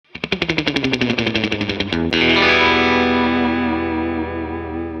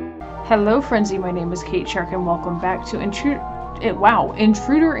Hello, Frenzy. My name is Kate Shark, and welcome back to Intruder in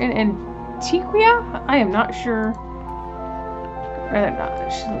Antiquonia? I am not sure. Rather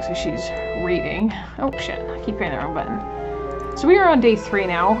not. She looks like she's reading. Oh, shit. I keep hitting the wrong button. So we are on day 3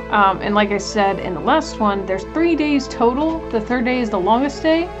 now, and like I said in the last one, there's 3 days total. The 3rd day is the longest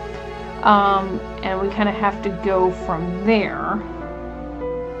day, and we kind of have to go from there.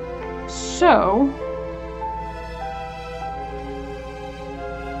 So...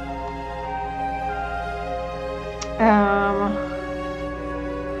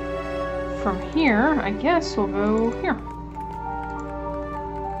 from here, I guess we'll go here.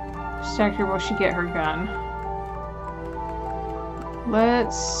 Stack here while she get her gun.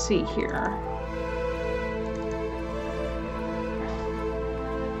 Let's see here.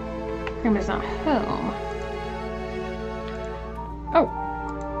 Cream is not home. Oh!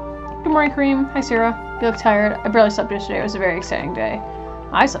 Good morning, Cream. Hi, Sarah. You look tired. I barely slept yesterday. It was a very exciting day.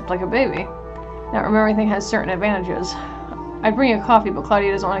 I slept like a baby. Now remember, everything has certain advantages. I'd bring you coffee, but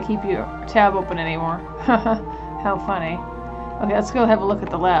Claudia doesn't want to keep your tab open anymore. How funny. Okay, let's go have a look at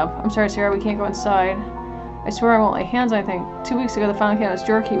the lab. I'm sorry, Sarah, we can't go inside. I swear I won't lay hands on anything. 2 weeks ago, the filing cabinet's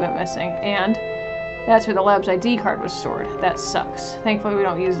drawer key went missing, and that's where the lab's ID card was stored. That sucks. Thankfully, we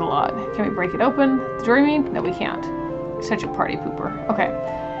don't use it a lot. Can we break it open? The drawer, you mean? No, we can't. Such a party pooper. Okay.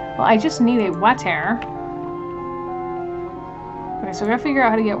 Well, I just need a water. Okay, so we gotta figure out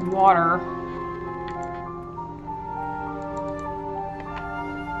how to get water.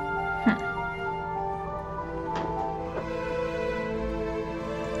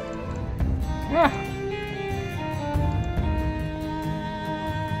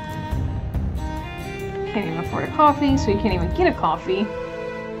 Can't even afford a coffee, so you can't even get a coffee,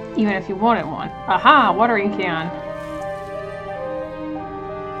 even if you wanted one. Aha! Watering can.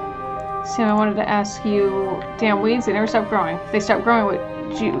 Sam, I wanted to ask you, damn weeds, they never stop growing. If they stopped growing,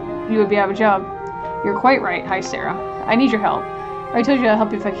 you would be out of a job. You're quite right. Hi, Sarah. I need your help. I already told you I'll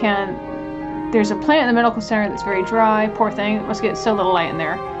help you if I can. There's a plant in the medical center that's very dry. Poor thing. It must get so little light in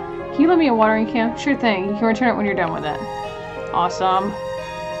there. Can you lend me a watering can? Sure thing. You can return it when you're done with it. Awesome.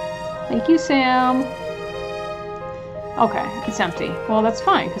 Thank you, Sam. Okay, it's empty. Well, that's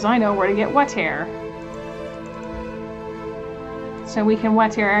fine, because I know where to get water. So we can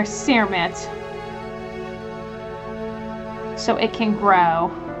water our ceremet. So it can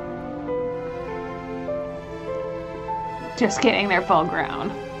grow. Just kidding, they're full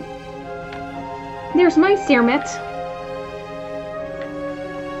grown. There's my ceremet.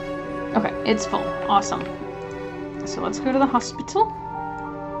 Okay, it's full. Awesome. So let's go to the hospital.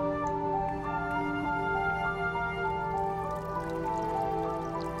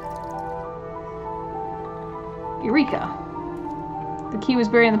 Eureka! The key was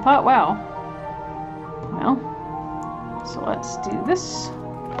buried in the pot? Wow. Well, so let's do this.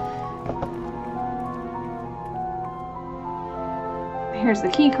 Here's the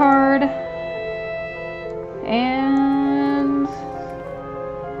key card. And...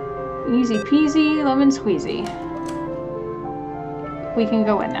 easy peasy, lemon squeezy. We can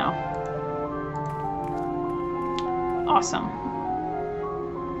go in now. Awesome.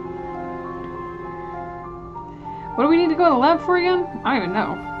 What do we need to go to the lab for again? I don't even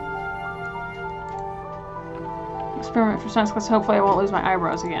know. Experiment for science class. Hopefully I won't lose my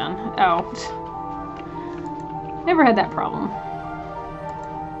eyebrows again. Oh. Never had that problem.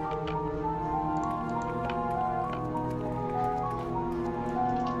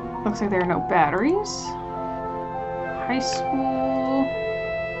 Looks like there are no batteries. High school.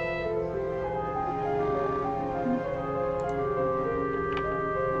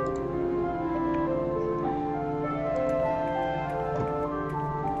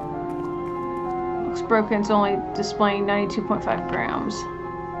 Broken, it's only displaying 92.5 grams.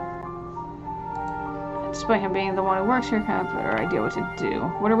 Despite him being the one who works here, kind of a better idea what to do.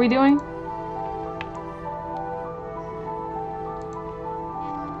 What are we doing?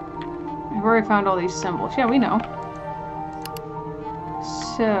 We've already found all these symbols. Yeah, we know.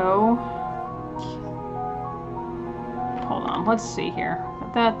 So... hold on, let's see here.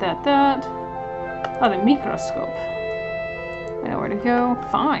 That. Oh, the microscope. I know where to go.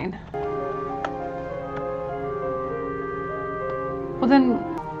 Fine. Well then,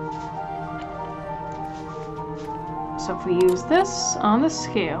 so if we use this on the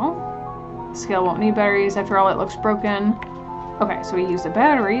scale won't need batteries, after all it looks broken. Okay, so we use the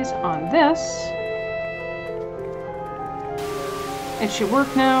batteries on this. It should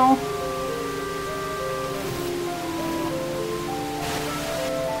work now.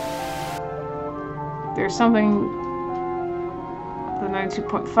 There's something, the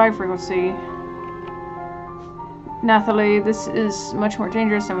 92.5 frequency. Nathalie, this is much more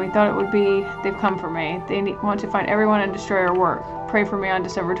dangerous than we thought it would be. They've come for me. They want to find everyone and destroy our work. Pray for me on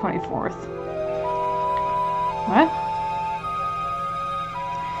December 24th. What?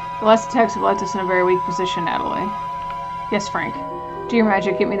 The last attacks have left us in a very weak position, Natalie. Yes, Frank. Do your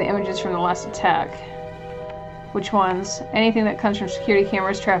magic, get me the images from the last attack. Which ones? Anything that comes from security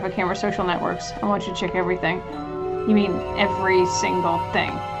cameras, traffic cameras, social networks. I want you to check everything. You mean every single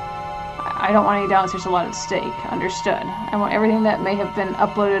thing. I don't want any doubts, there's a lot at stake. Understood. I want everything that may have been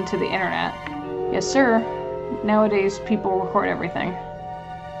uploaded to the internet. Yes, sir. Nowadays, people record everything.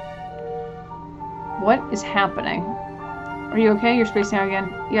 What is happening? Are you okay? You're spacing out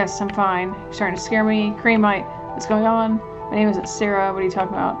again. Yes, I'm fine. You're starting to scare me. Cream, what's going on? My name isn't Sarah. What are you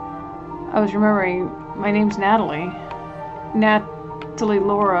talking about? I was remembering. My name's Natalie. Natalie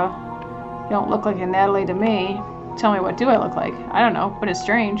Laura. You don't look like a Natalie to me. Tell me, what do I look like? I don't know, but it's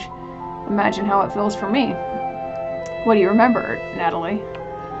strange. Imagine how it feels for me. What do you remember, Natalie?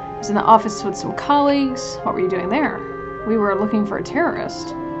 I was in the office with some colleagues. What were you doing there? We were looking for a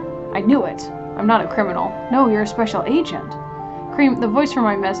terrorist. I knew it. I'm not a criminal. No, you're a special agent. Cream, the voice from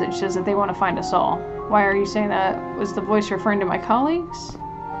my message says that they want to find us all. Why are you saying that? Was the voice referring to my colleagues?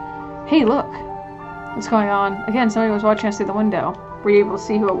 Hey, look. What's going on? Again, somebody was watching us through the window. Were you able to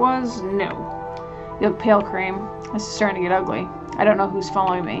see who it was? No. You look pale, Cream. This is starting to get ugly. I don't know who's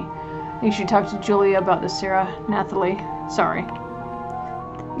following me. You should talk to Julia about this, Sarah. Nathalie. Sorry.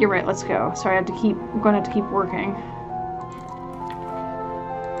 You're right, let's go. Sorry, I'm going to have to keep working.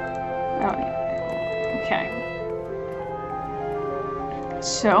 Oh, okay.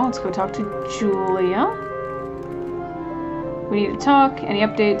 So, let's go talk to Julia. We need to talk. Any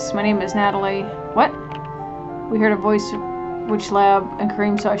updates? My name is Natalie. What? We heard a voice. Which lab? And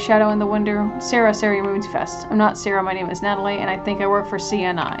Kareem saw a shadow in the window. Sarah, you're moving too fast. I'm not Sarah, my name is Natalie, and I think I work for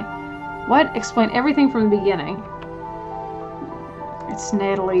CNI. What? Explain everything from the beginning. It's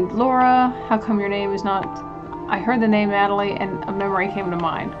Natalie Laura. How come your name is not... I heard the name Natalie, and a memory came to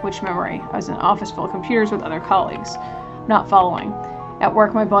mind. Which memory? I was in an office full of computers with other colleagues. Not following. At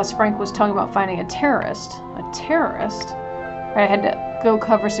work, my boss Frank was talking about finding a terrorist. A terrorist? I had to go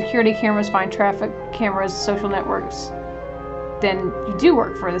cover security cameras, find traffic cameras, social networks. Then you do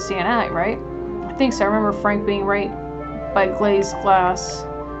work for the CNI, right? I think so. I remember Frank being right by glazed glass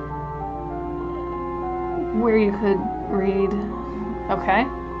where you could read. Okay.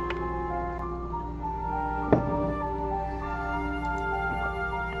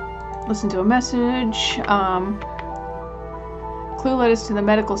 Listen to a message. Clue led us to the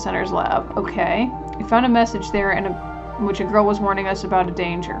medical center's lab. Okay. We found a message there in which a girl was warning us about a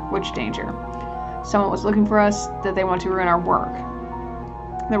danger. Which danger? Someone was looking for us, that they want to ruin our work.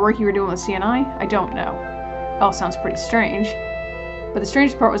 The work you were doing with CNI? I don't know. It all sounds pretty strange. But the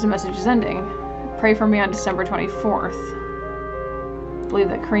strangest part was the message's ending. Pray for me on December 24th. Believe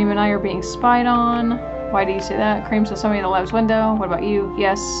that Kareem and I are being spied on. Why do you say that? Kareem saw somebody in the lab's window. What about you?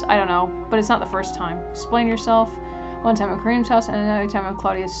 Yes, I don't know. But it's not the first time. Explain yourself. One time at Kareem's house and another time at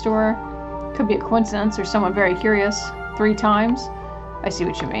Claudia's store. Could be a coincidence or someone very curious. 3 times? I see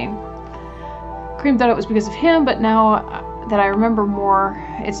what you mean. Kareem thought it was because of him, but now that I remember more,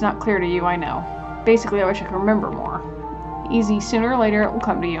 it's not clear to you, I know. Basically, I wish I could remember more. Easy, sooner or later it will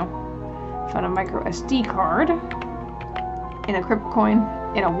come to you. Found a micro SD card. In a crypt coin.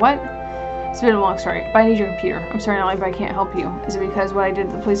 In a what? It's a bit of a long story, but I need your computer. I'm sorry, Natalie, but I can't help you. Is it because what I did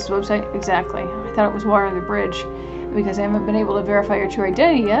to the police's website? Exactly. I thought it was water on the bridge. And because I haven't been able to verify your true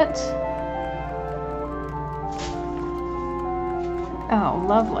identity yet. Oh,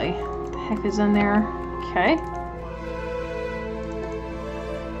 lovely. What the heck is in there? Okay.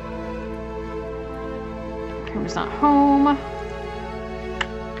 Kareem's not home.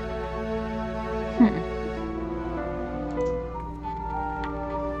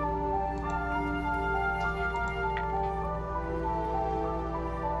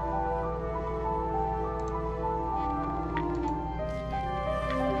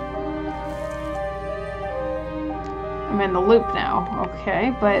 I'm in the loop now.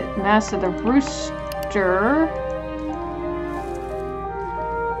 Okay, but Master the Brewster...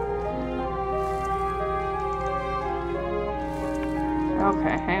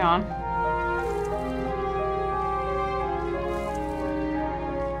 Okay, hang on.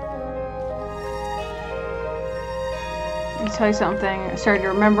 Let me tell you something. I started to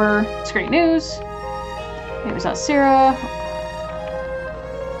remember. It's great news. It was not Sarah.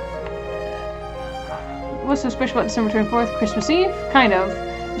 What's so special about December 24th? Christmas Eve? Kind of.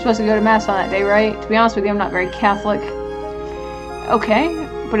 You're supposed to go to Mass on that day, right? To be honest with you, I'm not very Catholic. Okay,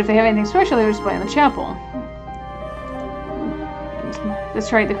 but if they have anything special, they would display in the chapel.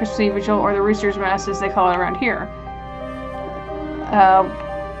 That's right, the Christmas Eve Vigil, or the Rooster's Mass as they call it around here.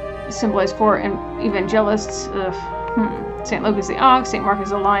 Symbolized for evangelists. St. Luke is the ox, St. Mark is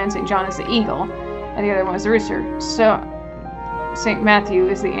the lion, St. John is the eagle, and the other one is the rooster. So, St. Matthew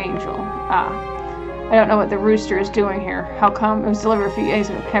is the angel. I don't know what the rooster is doing here. How come? It was delivered a few days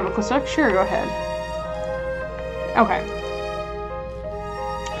ago. Can I have a close look? Sure, go ahead. Okay.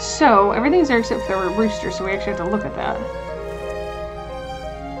 So, everything's there except for the rooster, so we actually have to look at that.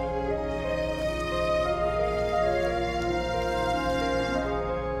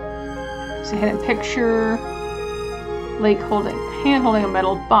 So, hidden picture. Lake hand holding a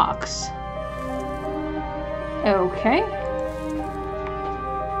metal box. Okay.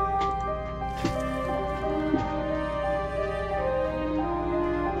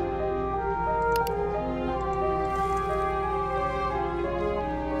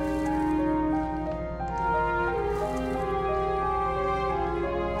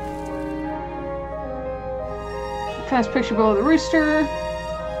 Fast picture below the rooster.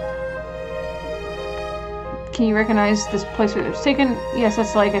 Can you recognize this place where it was taken? Yes,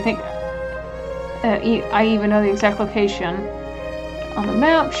 that's like, I think, I even know the exact location on the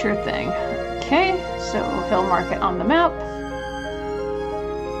map. Sure thing. Okay, so he'll mark it on the map.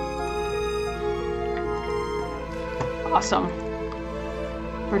 Awesome.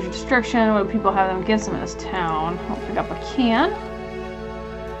 Verge of destruction. What do people have them against them in this town? I'll pick up a can.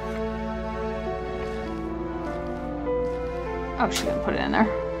 Oh, she's gonna put it in there.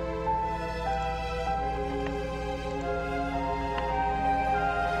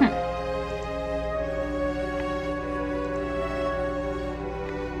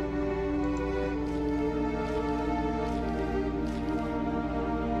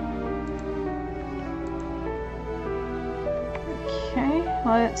 Okay,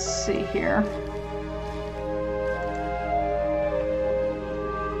 let's see here.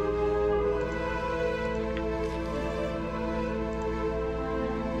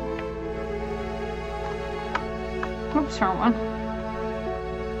 Oops, wrong one.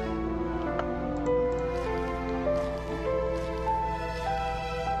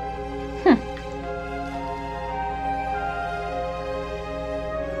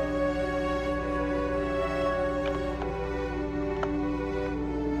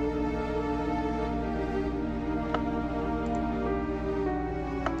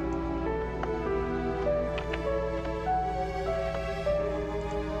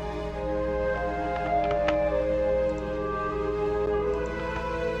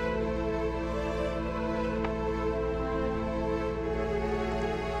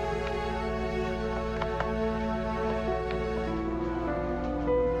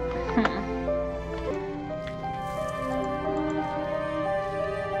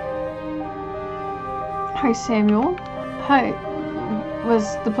 Hi, Samuel. Hi.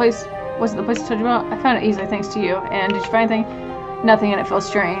 Was it the place I told you about? I found it easily thanks to you. And did you find anything? Nothing, and it feels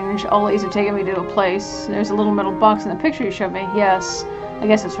strange. All leads have taken me to a place. There's a little metal box in the picture you showed me. Yes. I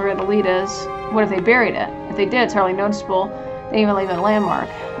guess that's where the lead is. What if they buried it? If they did, it's hardly noticeable. They even leave a landmark.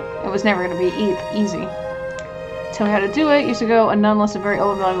 It was never going to be easy. Tell me how to do it. Used to go, a nun left a very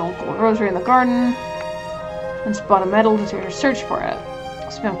old valuable gold rosary in the garden and spot a medal to search for it.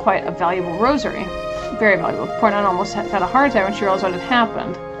 It's been quite a valuable rosary. Very valuable. The poor nun almost had a heart attack when she realized what had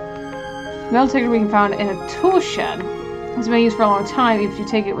happened. The metal ticket we can found in a tool shed. It's been used for a long time, even if you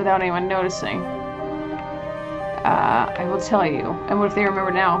take it without anyone noticing. I will tell you. And what if they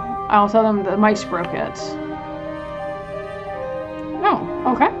remember now? I'll tell them the mice broke it. Oh,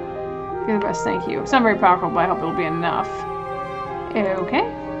 okay. You're the best, thank you. It's not very powerful, but I hope it'll be enough. Okay.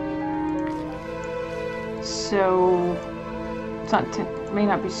 So, it's not may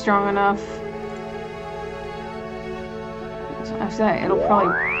not be strong enough. So after that, it'll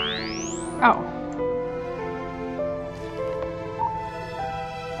probably. Oh.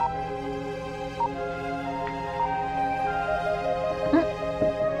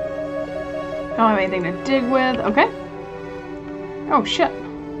 I don't have anything to dig with. Okay. Oh shit.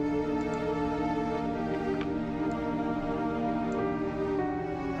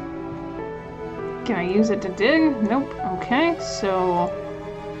 Can I use it to dig? Nope. Okay, so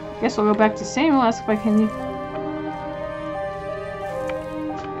I guess I'll go back to Samuel, ask if I can.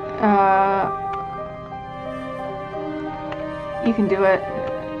 You can do it.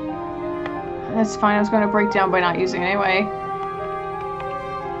 That's fine. I was going to break down by not using it anyway.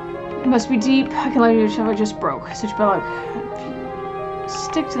 It must be deep. I can let you know if it just broke. Such bad luck.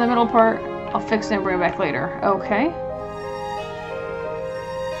 Stick to the middle part. I'll fix it and bring it back later. Okay.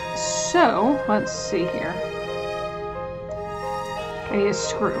 So, let's see here. I need a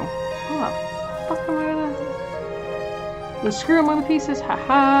screw. How the fuck am I gonna... The screw among the pieces?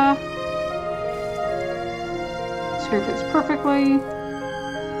 Haha. Screw fits perfectly.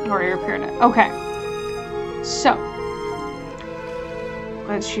 I've already repaired it. Okay. So.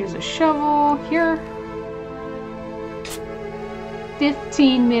 Let's use a shovel here.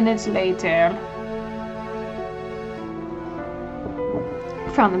 15 minutes later.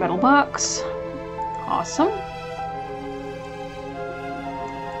 Found the metal box. Awesome.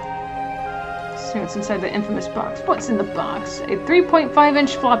 See what's inside the infamous box. What's in the box? A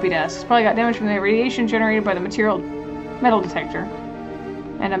 3.5-inch floppy disk. It's probably got damage from the radiation generated by the metal detector.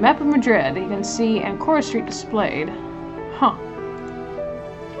 And a map of Madrid. You can see Ancora Street displayed. Huh.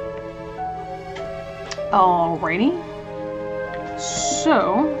 Alrighty.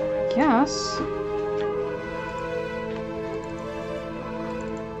 So, I guess...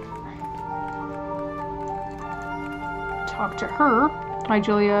 talk to her. Hi,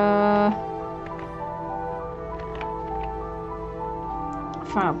 Julia.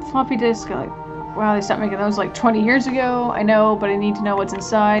 Found a floppy disk. Like, wow, they stopped making those like 20 years ago. I know, but I need to know what's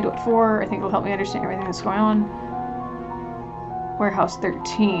inside, what for. I think it'll help me understand everything that's going on. Warehouse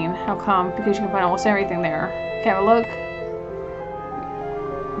 13. How come? Because you can find almost everything there. Can I have a look?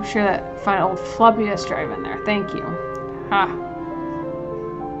 I'm sure that find an old floppy disk drive in there. Thank you. Ha.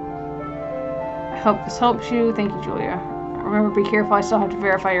 I hope this helps you. Thank you, Julia. Remember, be careful. I still have to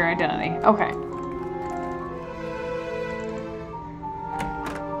verify your identity. Okay.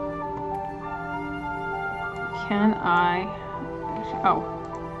 Can I... oh.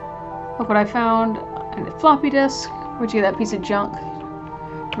 Look what I found. And the floppy disk. Where'd you get that piece of junk?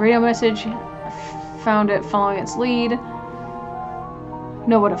 Radio message. Found it following its lead.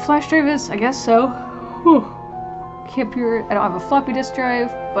 Know what a flash drive is? I guess so. Whew. Computer. I don't have a floppy disk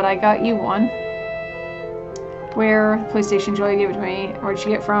drive, but I got you one. Where? PlayStation Joy gave it to me. Where'd she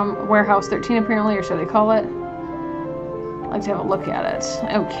get from? Warehouse 13 apparently, or so they call it. I'd like to have a look at it.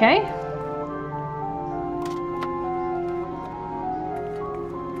 Okay.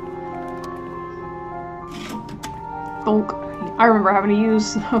 Bonk. I remember having to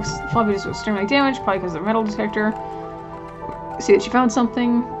use those floppy disks with extremely damaged, probably because of the metal detector. See that you found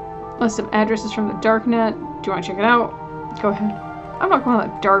something. List of addresses from the darknet. Do you want to check it out? Go ahead. I'm not going on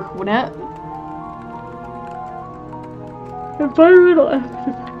that dark net. Environmental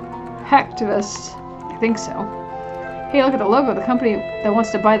hacktivist. I think so. Hey, look at the logo of the company that wants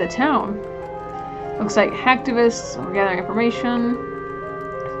to buy the town. Looks like hacktivists. We're gathering information.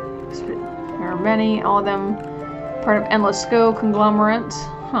 There are many. All of them part of Endless Go conglomerate.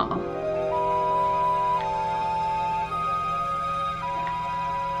 Huh.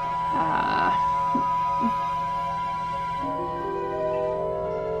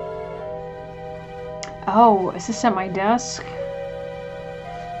 Oh, is this at my desk?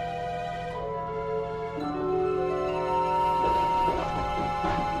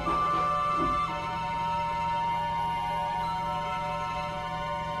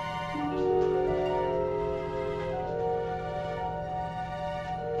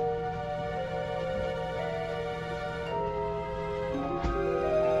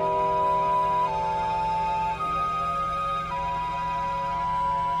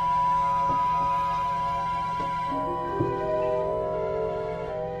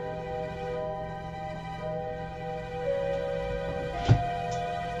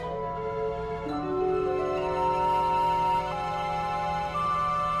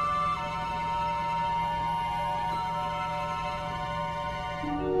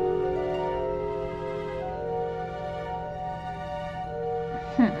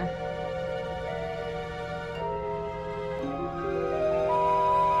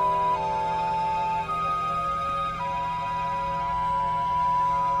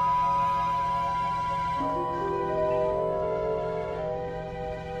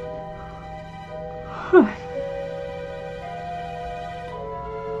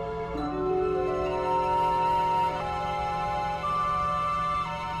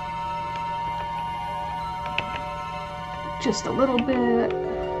 Just a little bit.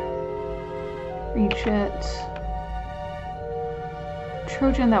 Reach it.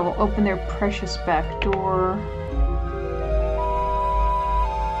 Trojan that will open their precious back door.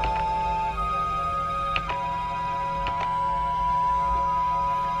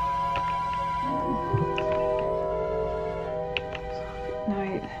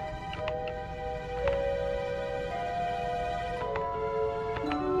 Night.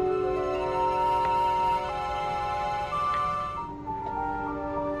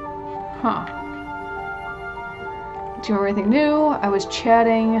 Huh. Do you remember anything new? I was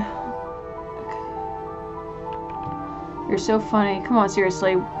chatting. You're so funny. Come on,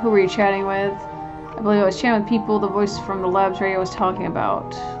 seriously. Who were you chatting with? I believe I was chatting with people the voice from the lab's radio was talking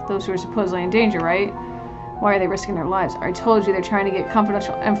about. Those who were supposedly in danger, right? Why are they risking their lives? I told you they're trying to get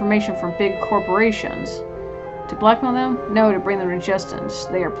confidential information from big corporations. To blackmail them? No, to bring them to justice.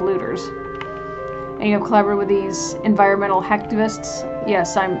 They are polluters. And you have collaborated with these environmental hacktivists?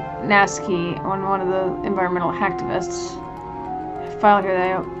 Yes, I'm Nasky, one of the environmental hacktivists. File here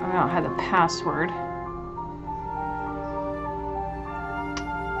that I don't have the password.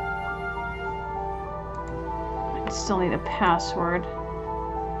 I still need a password.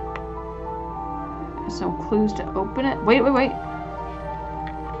 Some clues to open it. Wait.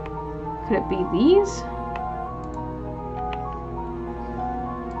 Could it be these?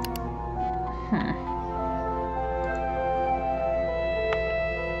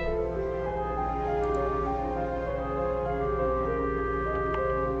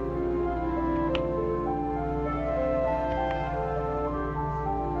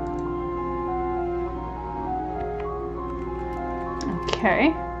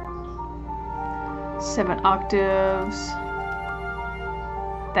 Okay. 7 octaves.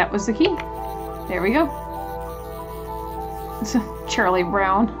 That was the key. There we go. It's Charlie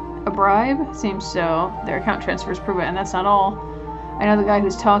Brown. A bribe? Seems so. Their account transfers prove it, and that's not all. I know the guy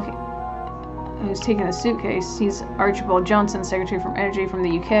who's taking the suitcase. He's Archibald Johnson, Secretary from Energy from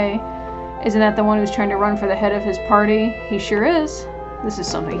the UK. Isn't that the one who's trying to run for the head of his party? He sure is. This is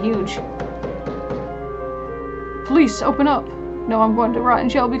something huge. Police, open up! No, I'm going to rot in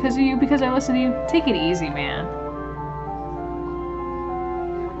jail because of you, because I listened to you. Take it easy, man.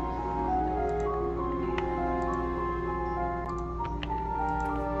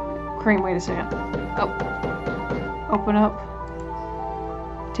 Cream, wait a second. Oh. Open up.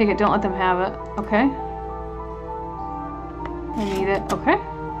 Take it, don't let them have it. Okay. I need it. Okay.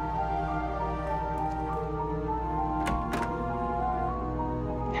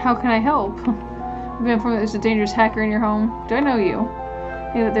 How can I help? I've been informed that there's a dangerous hacker in your home. Do I know you?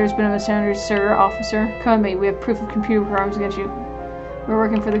 I know that there's been a misunderstanding, sir, officer. Come with me. We have proof of computer programs against you. We're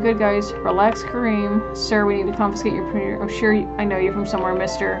working for the good guys. Relax, Kareem. Sir, we need to confiscate your computer. I'm sure I know you from somewhere,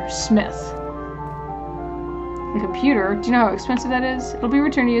 Mr. Smith. The computer? Do you know how expensive that is? It'll be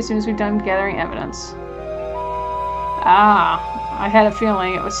returned to you as soon as we're done gathering evidence. Ah, I had a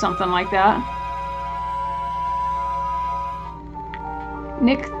feeling it was something like that.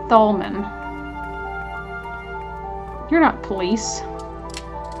 Nick Thalman. You're not police.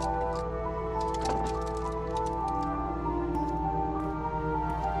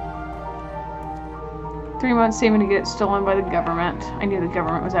 Three months saving to get it stolen by the government. I knew the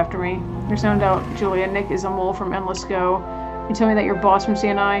government was after me. There's no doubt, Julia. Nick is a mole from Endless Go. You told me that your boss from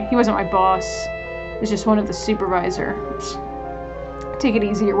CNI? He wasn't my boss. It's just one of the supervisors. Take it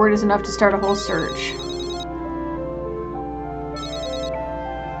easy. Your word is enough to start a whole search.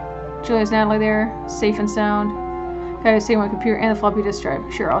 Julia's Natalie there, safe and sound. Guy was taking my computer and the floppy disk drive.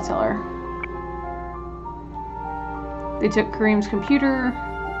 Sure, I'll tell her. They took Kareem's computer. I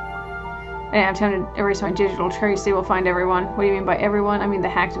didn't have time to erase my digital trace. They will find everyone. What do you mean by everyone? I mean the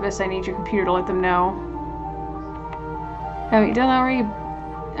hacktivists. I need your computer to let them know. Haven't you done that already?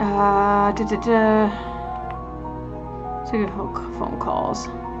 Take a phone calls.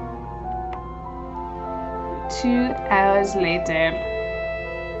 2 hours later.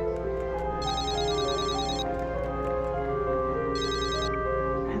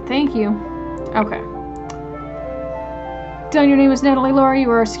 Thank you. Okay. Done. Your name is Natalie Laura.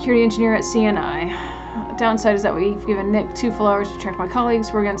 You are a security engineer at CNI. The downside is that we've given Nick 2 full hours to track my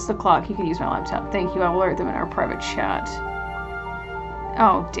colleagues. We're against the clock. He can use my laptop. Thank you. I will alert them in our private chat.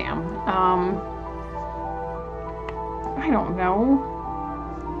 Oh, damn. I don't know.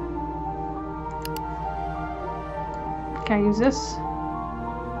 Can I use this?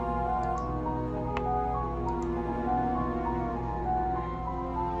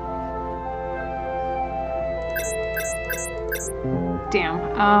 Damn.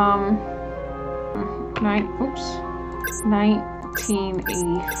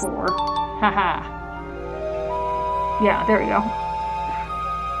 1984. Haha. Yeah, there we go.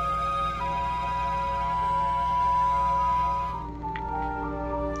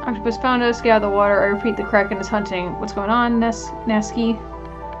 Octopus found us. Get out of the water. I repeat, the Kraken is hunting. What's going on, Nasky?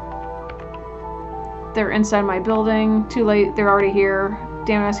 They're inside my building. Too late. They're already here.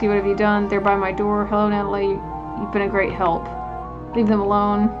 Damn, Nasky, what have you done? They're by my door. Hello, Natalie. You've been a great help. Leave them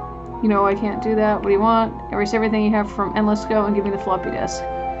alone. You know I can't do that. What do you want? Erase everything you have from Endless Go and give me the floppy disk.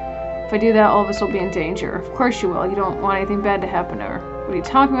 If I do that, all of us will be in danger. Of course you will. You don't want anything bad to happen to her. What are you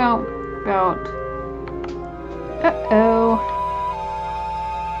talking about? Uh-oh.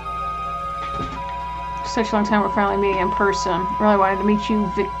 Such a long time we're finally meeting in person. Really wanted to meet you,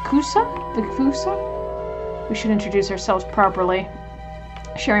 Vikusa? We should introduce ourselves properly.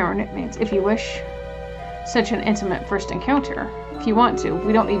 Sharing our nicknames, if you wish. Such an intimate first encounter. If you want to,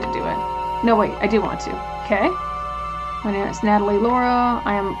 we don't need to do it. No, wait, I do want to. Okay? My name is Natalie Laura.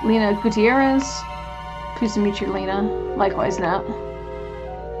 I am Lena Gutierrez. Pleased to meet you, Lena. Likewise, Nat.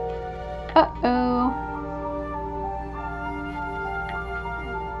 Uh-oh.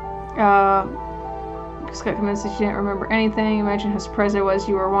 Just got convinced that you didn't remember anything. Imagine how surprised I was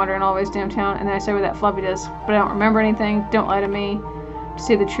you were wandering always downtown, and then I saw where that floppy disk. But I don't remember anything. Don't lie to me. To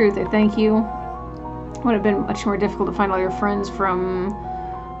say the truth, I thank you. It would have been much more difficult to find all your friends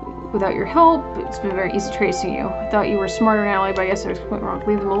without your help. It's been very easy tracing you. I thought you were smarter than Allie, but I guess I was completely wrong.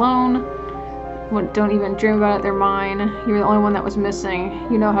 Leave them alone. Don't even dream about it. They're mine. You were the only one that was missing.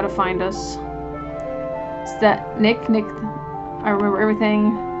 You know how to find us. Is that Nick? Nick, I remember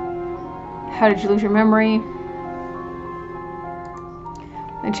everything. How did you lose your memory?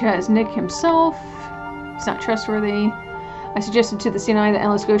 Then chat is Nick himself. He's not trustworthy. I suggested to the CNI that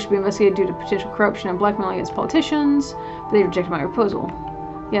Endless Go should be investigated due to potential corruption and blackmailing against politicians, but they rejected my proposal.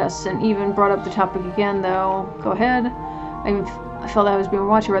 Yes, and even brought up the topic again, though. Go ahead. I felt I was being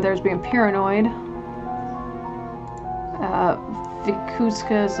watched, or rather I was being paranoid.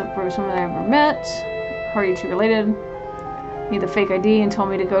 Vikuska is the first woman I ever met. How are you two related? Need the fake ID and told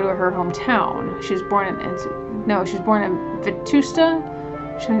me to go to her hometown. She was born in Vetusta.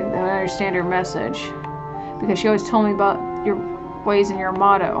 She didn't understand her message. Because she always told me about your ways and your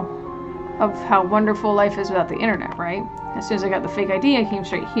motto of how wonderful life is without the internet, right? As soon as I got the fake ID, I came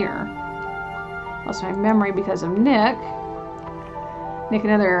straight here. Lost my memory because of Nick. Nick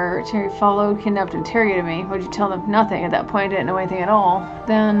and another Terry followed, kidnapped, and interrogated me. What'd you tell them? Nothing. At that point, I didn't know anything at all.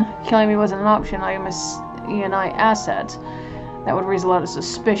 Then, killing me wasn't an option. I am a ENI asset. That would raise a lot of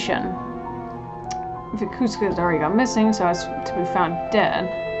suspicion. Vikuska has already gone missing, so I was to be found dead.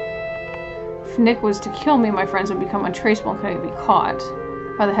 If Nick was to kill me, my friends would become untraceable and couldn't be caught.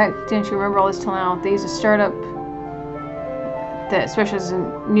 How the heck didn't you remember all this till now? They used a startup that specializes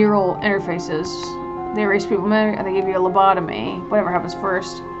in neural interfaces. They erase people memory and they give you a lobotomy. Whatever happens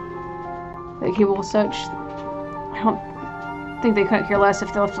first. They capable of such. I don't think they couldn't care less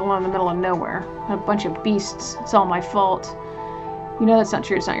if they left alone in the middle of nowhere. A bunch of beasts. It's all my fault. You know that's not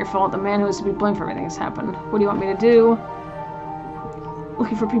true. It's not your fault. The man who is to be blamed for everything has happened. What do you want me to do?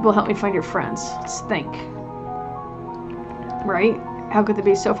 Looking for people to help me find your friends. Let's think. Right? How could they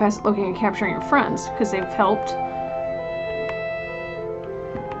be so fast at looking and capturing your friends? Because they've helped.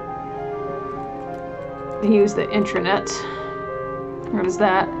 They use the intranet. What is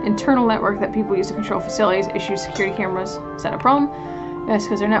that? Internal network that people use to control facilities, issue security cameras. Is that a problem? Yes,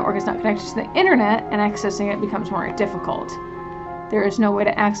 because their network is not connected to the internet, and accessing it becomes more difficult. There is no way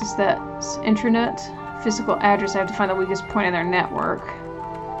to access that intranet physical address. I have to find the weakest point in their network.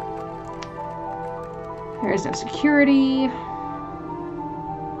 There is no security.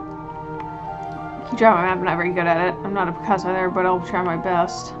 Keep drawing my map, I'm not very good at it. I'm not a Picasso there, but I'll try my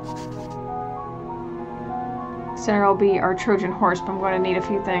best. Center will be our Trojan horse, but I'm going to need a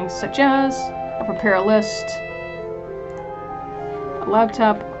few things, such as I'll prepare a list, a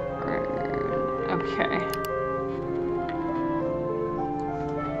laptop, okay.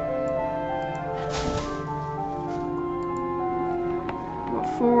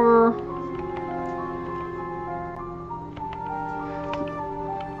 Before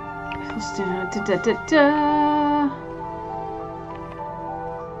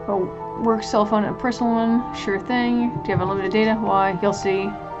oh, work cell phone and a personal one. Sure thing. Do you have unlimited data? Why? You'll see.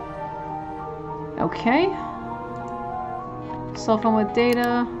 Okay. Cell phone with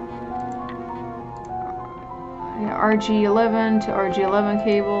data. Yeah, RG11 to RG11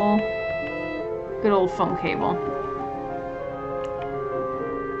 cable. Good old phone cable.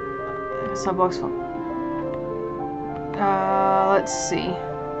 Subbox phone. Let's see.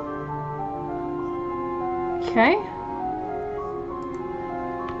 Okay.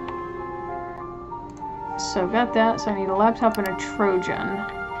 So I've got that, so I need a laptop and a Trojan.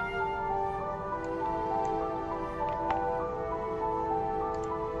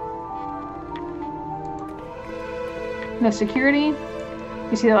 No security.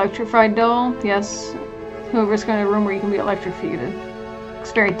 You see the electrified doll? Yes. Whoever's going to a room where you can be electrocuted.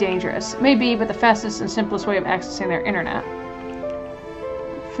 It's very dangerous. It may be, but the fastest and simplest way of accessing their internet.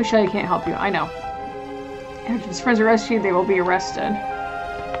 Officially, I can't help you. I know. If his friends are rescued, they will be arrested.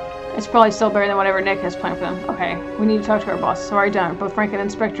 It's probably still better than whatever Nick has planned for them. Okay, we need to talk to our boss. So already done. Both Frank and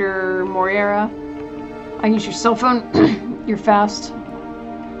Inspector Moriera. I use your cell phone. You're fast.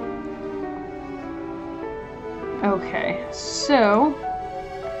 Okay, so...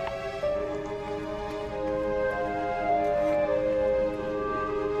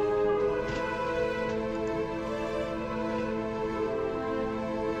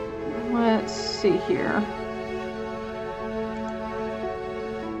 Let's see here.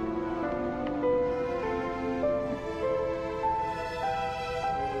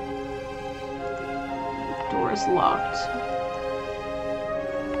 Door is locked.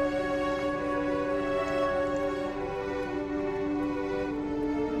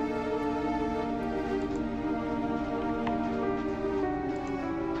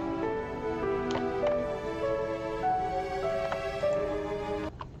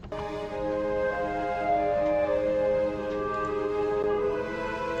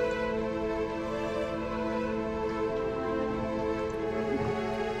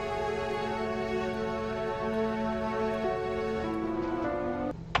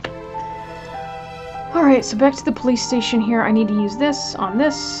 Alright, so back to the police station here. I need to use this on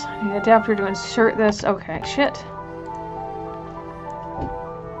this. I need an adapter to insert this. Okay, shit.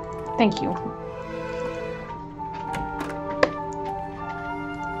 Thank you.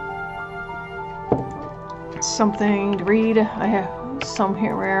 Something to read. I have some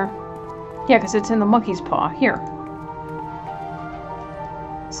here where... Yeah, because it's in the monkey's paw. Here.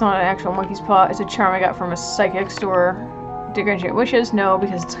 It's not an actual monkey's paw. It's a charm I got from a psychic store. Do you grant your wishes? No,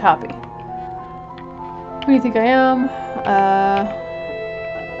 because it's a copy. Who do you think I am?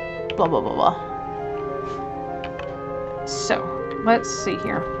 Blah, blah, blah, blah. So, let's see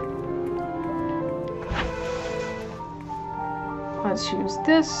here. Let's use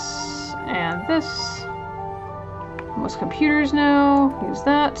this and this. Most computers know. Use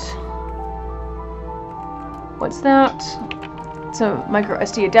that. What's that? It's a micro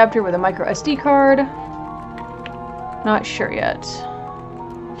SD adapter with a micro SD card. Not sure yet.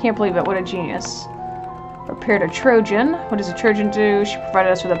 Can't believe it. What a genius. Repaired a Trojan. What does a Trojan do? She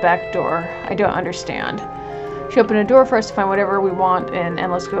provided us with a back door. I don't understand. She opened a door for us to find whatever we want in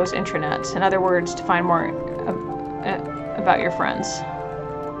Endless Go's intranet. In other words, to find more about your friends.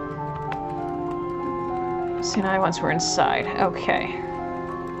 See, now once we're inside. Okay.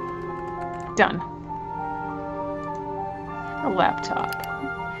 Done. A laptop.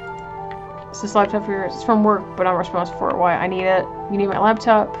 Is this laptop here? It's from work, but I'm responsible for it. Why? I need it. You need my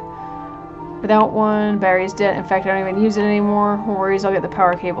laptop? Without one, battery's dead. In fact, I don't even use it anymore. No worries, I'll get the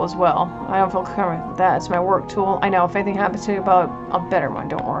power cable as well. I don't feel comfortable with that. It's my work tool. I know, if anything happens to me, I'll better one,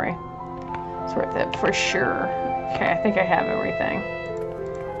 don't worry. It's worth it, for sure. Okay, I think I have everything.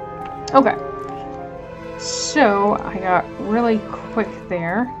 Okay. So, I got really quick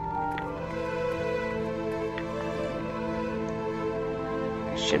there.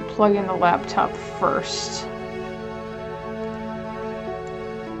 I should plug in the laptop first.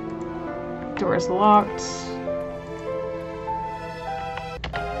 Door is locked.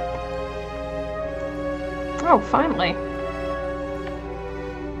 Oh, finally.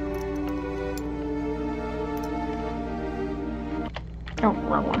 Oh,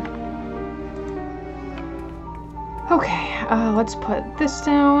 wrong one. Okay, let's put this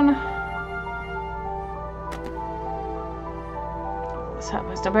down. This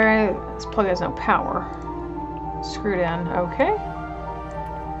happens to bury. This plug has no power. Screwed in. Okay.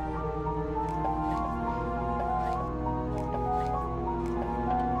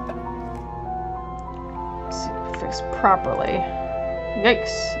 Properly.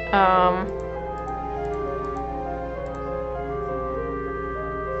 Yikes.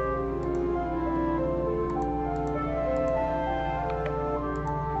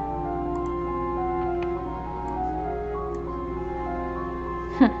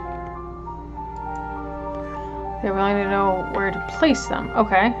 Okay, we only need to know where to place them.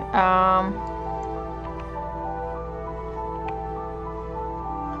 Okay.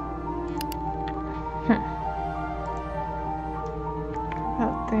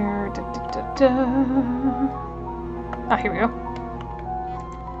 There. Ah, here we go.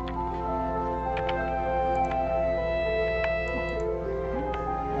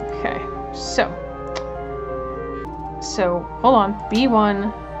 Okay, so hold on.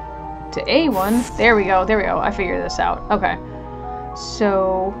 B1 to A1. There we go. There we go. I figured this out. Okay.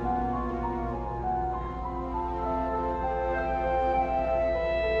 So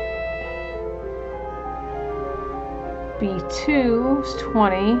B2 is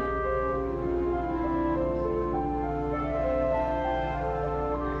 20.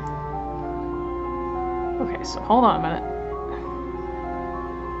 Okay, so hold on a minute.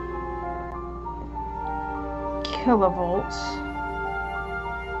 Kilovolts.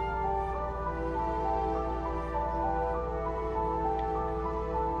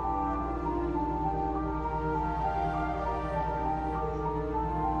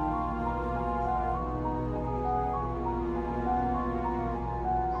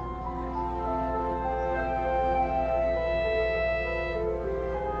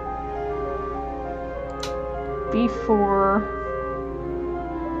 B4.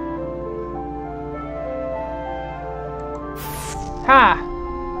 Ha!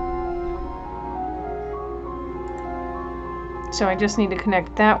 So I just need to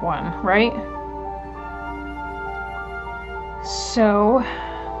connect that one, right? So,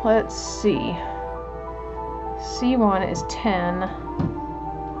 let's see. C1 is 10.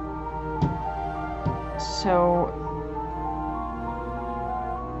 So...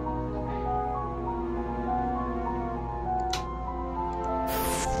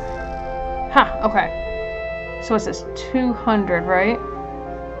 Ha! Okay. So what's this? 200, right?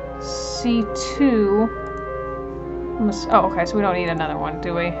 C2... Oh, okay, so we don't need another one,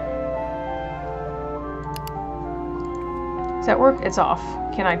 do we? Does that work? It's off.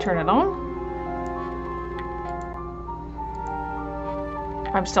 Can I turn it on?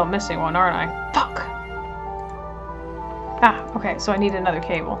 I'm still missing one, aren't I? Fuck! Ah, okay, so I need another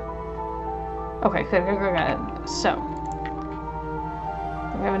cable. Okay, good, got it. So,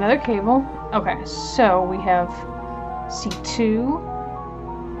 we have another cable. Okay, so we have C2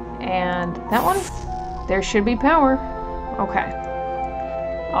 and that one. There should be power. Okay.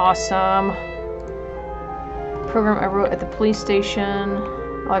 Awesome. Program I wrote at the police station.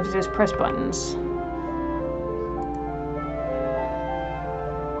 All I have to do is press buttons.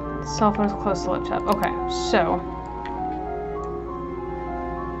 Cell phone is close to laptop. Okay, so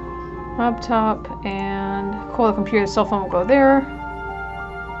laptop and call the computer. The cell phone will go there.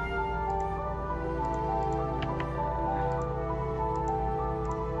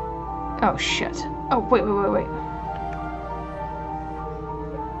 Oh shit. Oh wait.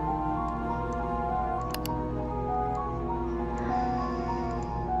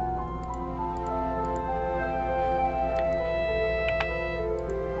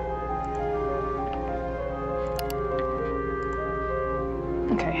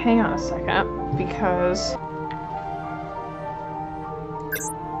 Okay, hang on a second, because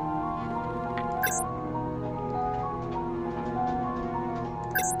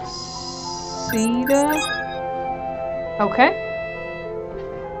Sita. Okay.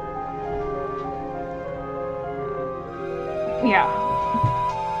 Yeah.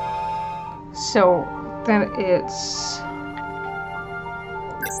 So then it's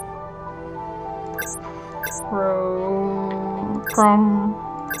from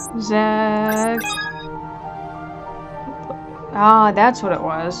Zag. Ah, that's what it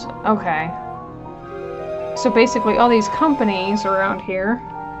was. Okay. So basically all these companies around here.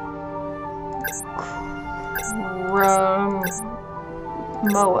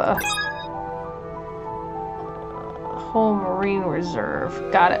 MOA. Whole Marine Reserve.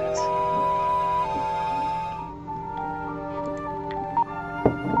 Got it.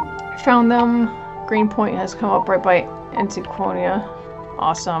 Found them. Green point has come up right by Antiquonia.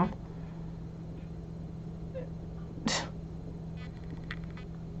 Awesome.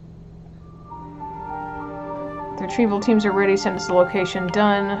 The retrieval teams are ready. Send us the location.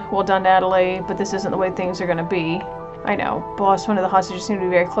 Done. Well done, Natalie. But this isn't the way things are going to be. I know. Boss, one of the hostages seem to be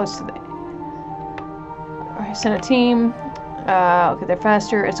very close to the... Alright, send a team. I'll get there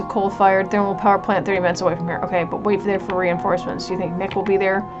faster. It's a coal-fired thermal power plant 30 minutes away from here. Okay, but wait there for reinforcements. Do you think Nick will be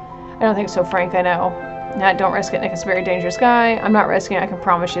there? I don't think so, Frank. I know. Nah, don't risk it. Nick is a very dangerous guy. I'm not risking it. I can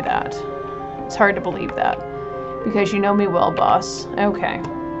promise you that. It's hard to believe that. Because you know me well, boss. Okay.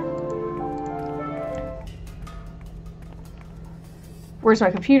 Where's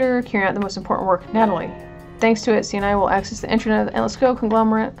my computer? Carrying out the most important work. Natalie. Thanks to it, C&I will access the internet and let's go,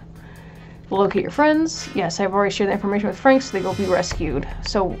 conglomerate. We'll locate your friends. Yes, I've already shared the information with Frank, so they will be rescued.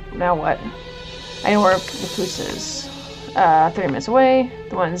 So, now what? I know where the police is. 30 minutes away.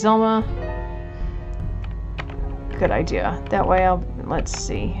 The one in Zelma. Good idea. That way let's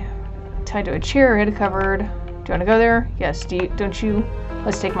see. Tied to a chair, head covered. Do you want to go there? Yes, don't you?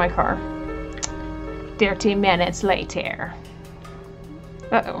 Let's take my car. 30 minutes later.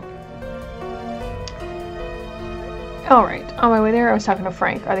 Uh-oh. Alright, on my way there, I was talking to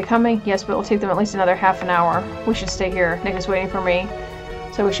Frank. Are they coming? Yes, but it will take them at least another half an hour. We should stay here. Nick is waiting for me.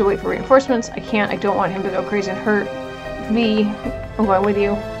 So we should wait for reinforcements. I don't want him to go crazy and hurt V. I'm going with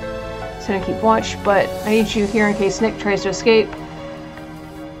you. So I keep watch, but I need you here in case Nick tries to escape.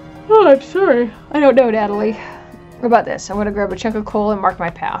 Oh, I'm sorry. I don't know, Natalie. What about this? I'm going to grab a chunk of coal and mark my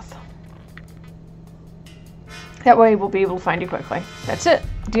path. That way we'll be able to find you quickly. That's it.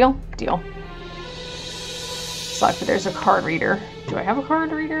 Deal? Deal. Suck, but there's a card reader. Do I have a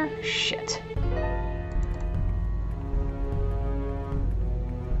card reader? Shit.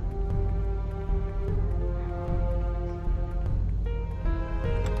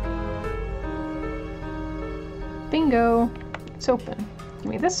 Bingo. It's open.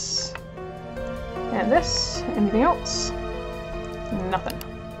 Give me this. And this. Anything else? Nothing.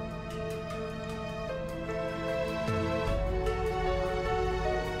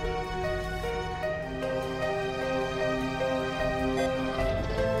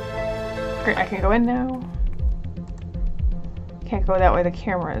 Great, I can go in now. Can't go that way, the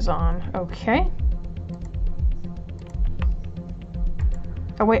camera is on. Okay.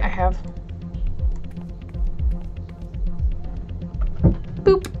 Oh wait, I have.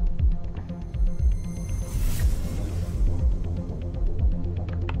 Boop.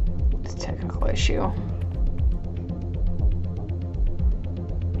 It's a technical issue.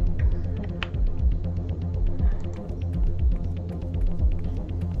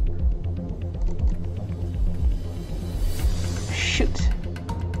 Shoot.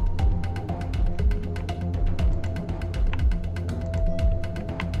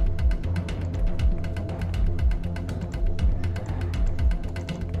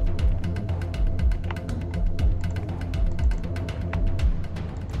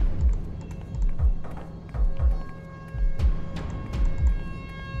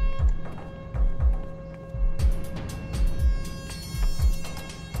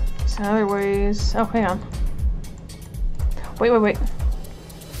 So other ways. Oh, hang on. Wait.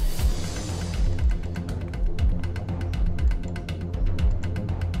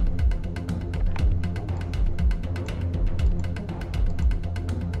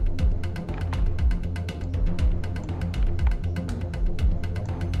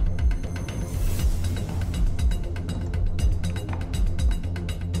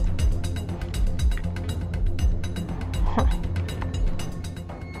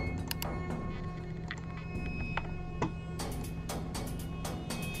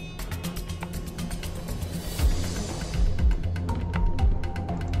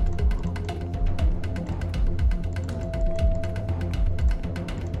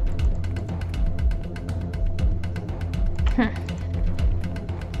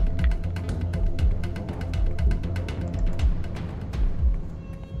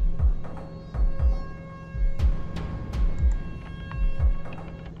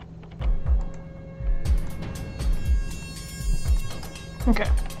 Okay,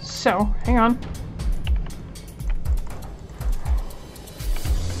 so hang on.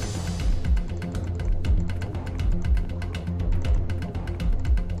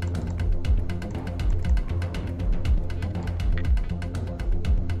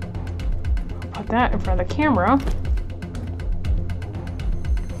 Put that in front of the camera.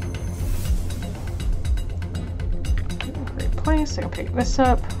 Great place. I can pick this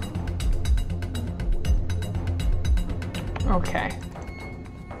up. Okay.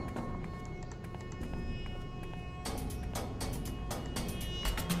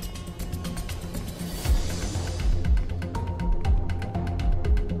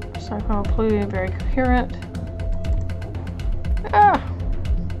 Completely very coherent. Ah.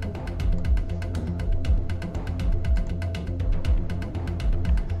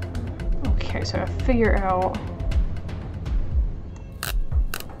 Okay, so I figure out.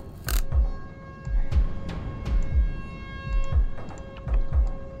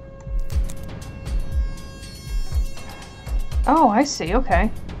 Oh, I see.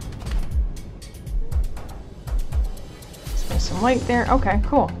 Okay. Let's put some light there. Okay,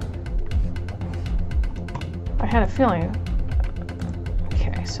 cool. I had a feeling.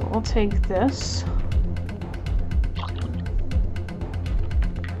 Okay, so we'll take this.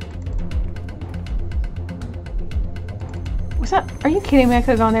 Was that? Are you kidding me? I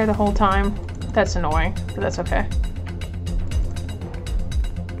could have gone there the whole time. That's annoying, but that's okay.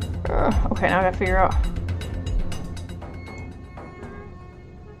 Okay, now I gotta figure out.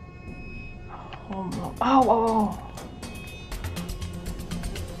 Oh.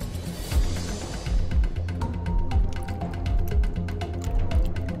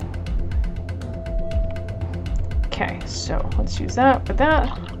 Okay, so let's use that with that.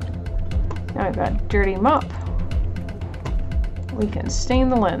 Now I've got dirty mop. We can stain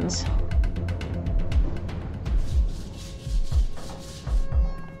the lens.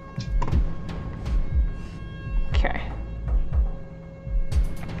 Okay.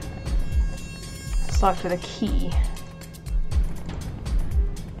 It's locked with a key.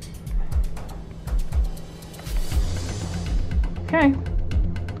 Okay.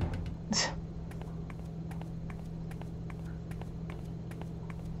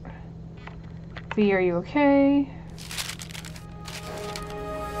 V, are you okay?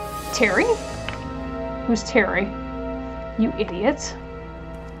 Terry? Who's Terry? You idiot.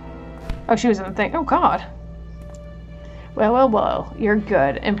 Oh, she was in the thing. Oh, God. Well. You're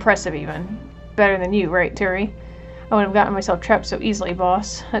good. Impressive, even. Better than you, right, Terry? I wouldn't have gotten myself trapped so easily,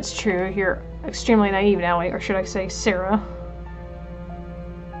 boss. That's true. You're extremely naive, Allie, or should I say Sarah.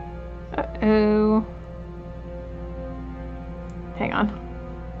 Uh-oh. Hang on.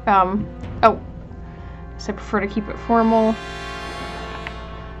 Oh. Guess I prefer to keep it formal.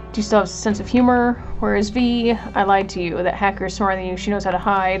 Do you still have a sense of humor? Where is V? I lied to you. That hacker is smarter than you. She knows how to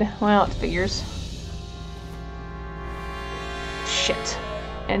hide. Well, it figures. Shit.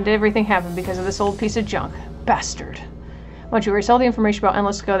 And everything happened because of this old piece of junk. Bastard. Why don't you erase all the information about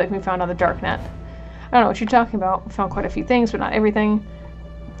Endless Go that can be found on the darknet? I don't know what you're talking about. We found quite a few things, but not everything.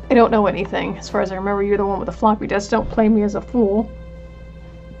 I don't know anything. As far as I remember, you're the one with the floppy disk. Don't play me as a fool.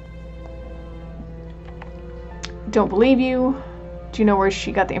 Don't believe you. Do you know where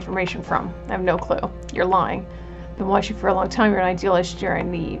she got the information from? I have no clue. You're lying. Been watching for a long time. You're an idealist. You're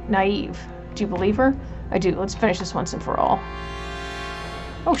naive. Do you believe her? I do. Let's finish this once and for all.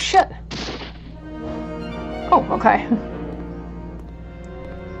 Oh, shit. Oh, okay.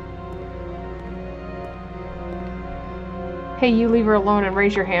 Hey, you leave her alone and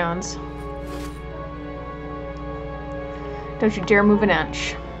raise your hands. Don't you dare move an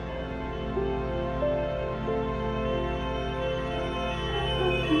inch.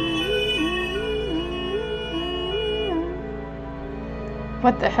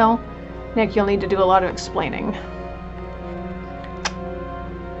 What the hell? Nick, you'll need to do a lot of explaining.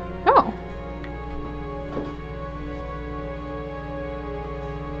 Oh.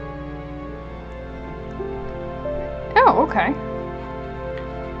 Oh, okay.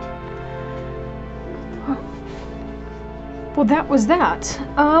 Well, that was that.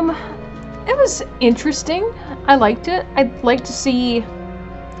 It was interesting. I liked it. I'd like to see...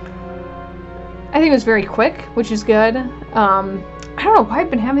 I think it was very quick, which is good. I don't know why I've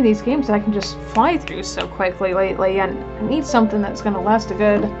been having these games that I can just fly through so quickly lately, and I need something that's going to last a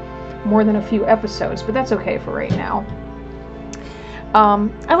good more than a few episodes, but that's okay for right now.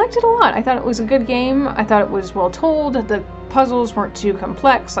 I liked it a lot. I thought it was a good game. I thought it was well told. The puzzles weren't too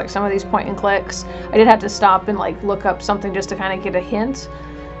complex, like some of these point and clicks. I did have to stop and like look up something just to kind of get a hint.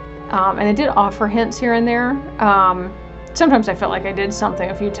 And it did offer hints here and there. Sometimes I felt like I did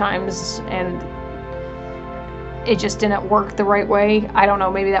something a few times and it just didn't work the right way. I don't know,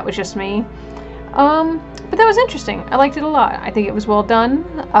 maybe that was just me. But that was interesting. I liked it a lot. I think it was well done.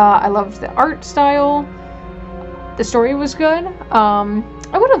 I loved the art style. The story was good.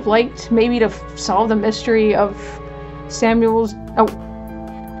 I would have liked maybe to solve the mystery of Samuel's... Oh.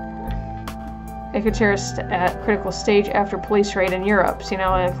 Eco-terrorist at critical stage after police raid in Europe. So, you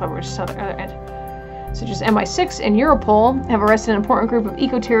know, such as MI6 and Europol have arrested an important group of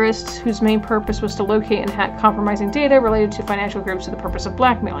eco-terrorists whose main purpose was to locate and hack compromising data related to financial groups for the purpose of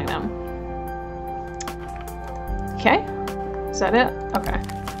blackmailing them. Okay. Is that it? Okay.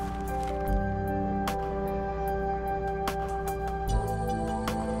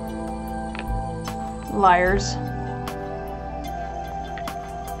 Liars.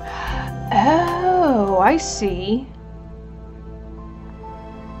 Oh, I see.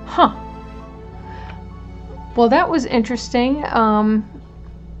 Huh. Well, that was interesting. I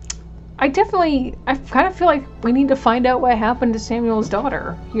kind of feel like we need to find out what happened to Samuel's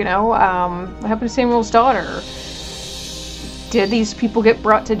daughter, you know? What happened to Samuel's daughter? Did these people get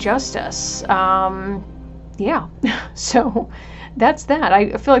brought to justice? Yeah. So, that's that.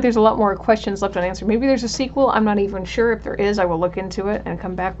 I feel like there's a lot more questions left unanswered. Maybe there's a sequel. I'm not even sure. If there is, I will look into it and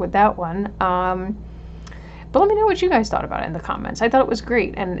come back with that one. But let me know what you guys thought about it in the comments. I thought it was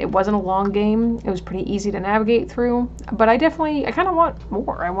great, and it wasn't a long game. It was pretty easy to navigate through. But I kind of want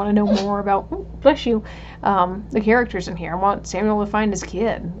more. I want to know more about, bless you, the characters in here. I want Samuel to find his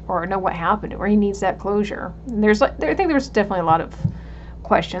kid, or know what happened, or he needs that closure. And I think there's definitely a lot of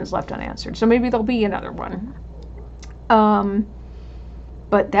questions left unanswered. So maybe there'll be another one.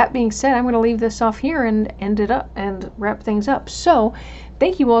 But that being said, I'm going to leave this off here and end it up and wrap things up. So,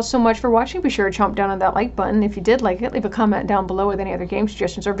 thank you all so much for watching. Be sure to chomp down on that like button. If you did like it, leave a comment down below with any other game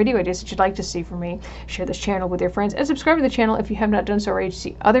suggestions or video ideas that you'd like to see from me. Share this channel with your friends and subscribe to the channel if you have not done so already to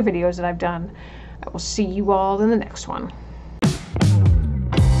see other videos that I've done. I will see you all in the next one.